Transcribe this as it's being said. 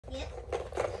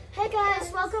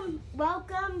guys,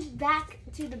 welcome back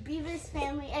to the Beavis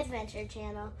Family Adventure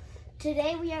channel.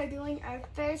 Today we are doing our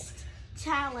first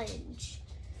challenge.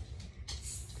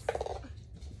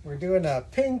 We're doing a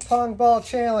ping pong ball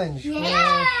challenge.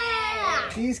 Yeah!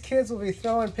 These kids will be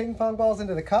throwing ping pong balls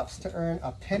into the cups to earn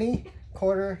a penny,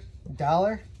 quarter,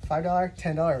 dollar, $5,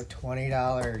 $10, or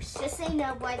 $20. Just so you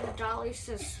know why the dollar's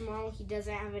so small, he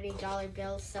doesn't have any dollar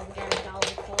bills, so we got a dollar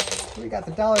coin. We got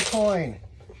the dollar coin.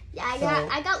 Yeah,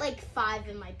 I got like 5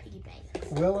 in my piggy bank.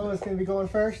 Willow is going to be going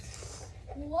first.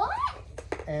 What?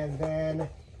 And then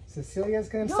Cecilia's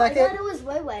going No, second. I thought it was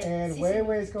Wei. And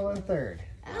Wei-Wei's going third.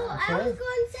 No, I was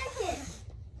going second.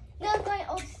 No, I'm going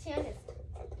oldest youngest.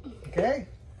 Okay.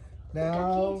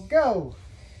 Now go.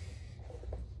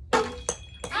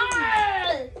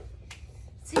 Ah!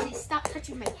 Susie, stop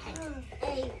touching my head.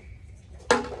 Hey.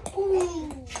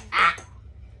 Ooh. Ah!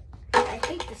 I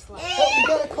hate this line. Oh, you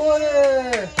got a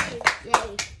quarter.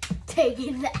 Yay.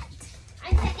 Taking that.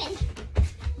 I'm second.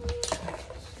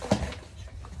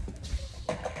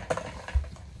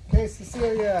 Okay,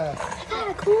 Cecilia. I got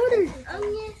a quarter.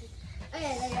 Oh, yeah.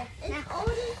 Okay. It's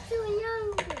oldest to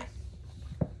youngest.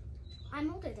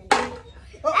 I'm older than you.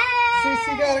 Oh,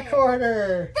 Cece got a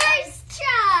quarter. First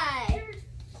try.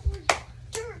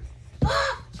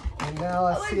 And now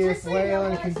let's see if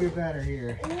Waylon can do better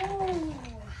here. Ooh.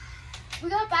 We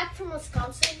got back from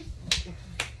Wisconsin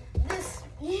this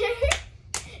year.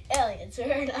 Aliens were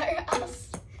in our house.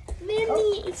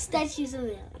 Many statues of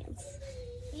aliens.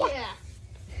 Yeah.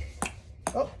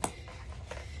 Oh.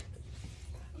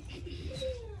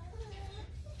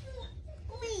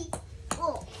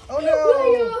 Oh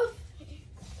no!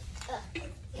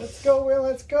 Let's go, Will.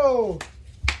 Let's go.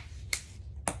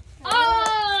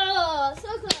 Oh, so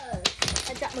close.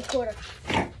 I dropped my quarter.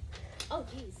 Oh,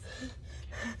 jeez.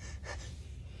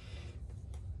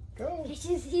 Go.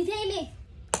 He's hitting me.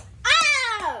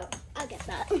 Oh! I'll get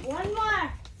that. One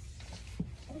more.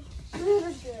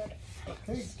 Really good.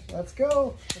 Okay, let's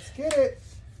go. Let's get it.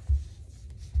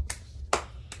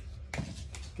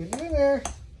 Get it in there.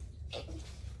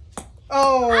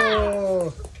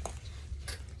 Oh!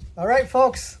 All right,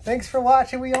 folks. Thanks for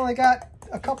watching. We only got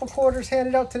a couple quarters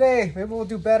handed out today. Maybe we'll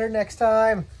do better next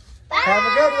time. Bye. Have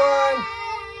a good one.